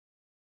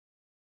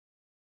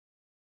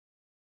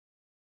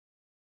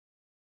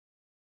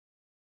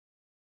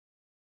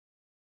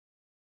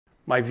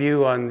My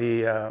view on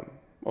the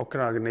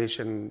Okanagan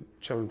Nation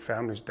Children and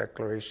Families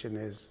Declaration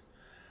is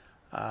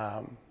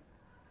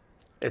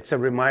it's a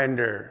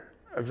reminder,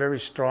 a very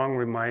strong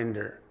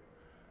reminder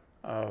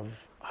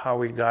of how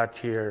we got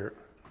here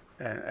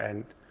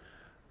and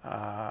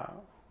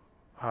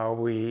how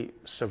we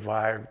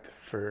survived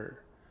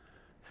for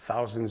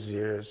thousands of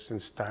years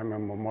since time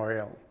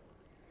immemorial.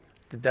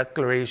 The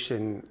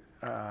Declaration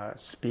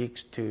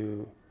speaks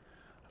to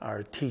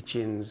our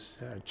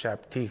teachings,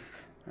 chaptik,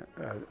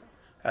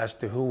 as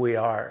to who we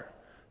are,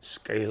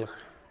 Skailch,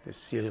 the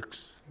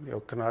Silks, the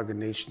Okanagan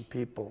Nation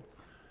people.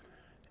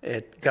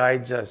 It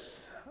guides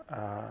us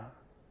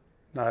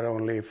not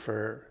only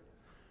for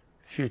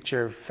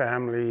future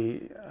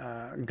family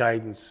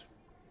guidance,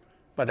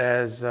 but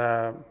as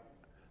a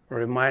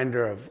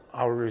reminder of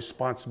our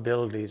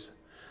responsibilities,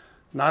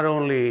 not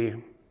only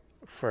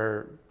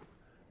for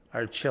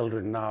our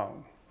children now,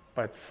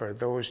 but for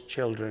those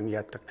children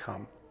yet to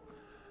come.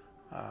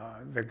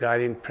 The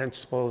guiding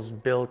principles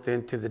built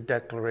into the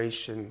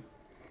Declaration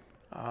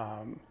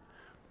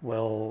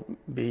will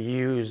be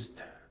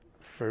used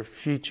for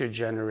future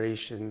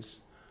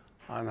generations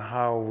on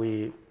how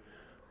we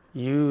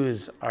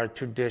use our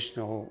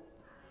traditional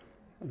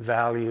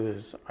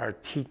values, our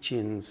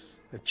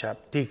teachings, the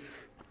chaptik,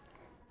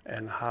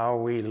 and how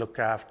we look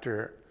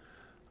after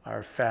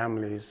our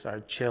families, our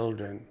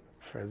children,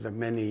 for the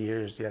many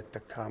years yet to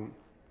come.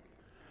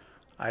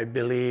 I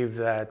believe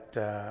that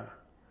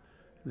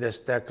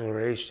this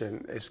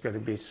declaration is going to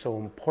be so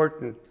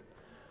important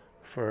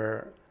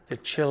for the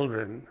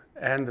children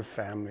and the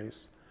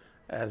families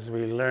as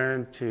we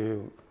learn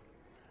to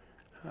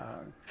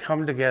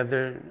come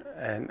together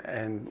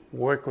and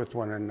work with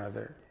one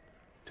another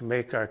to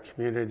make our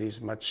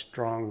communities much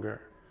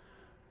stronger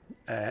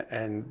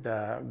and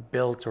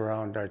built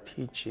around our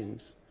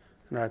teachings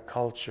and our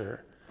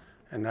culture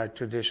and our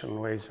traditional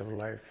ways of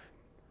life.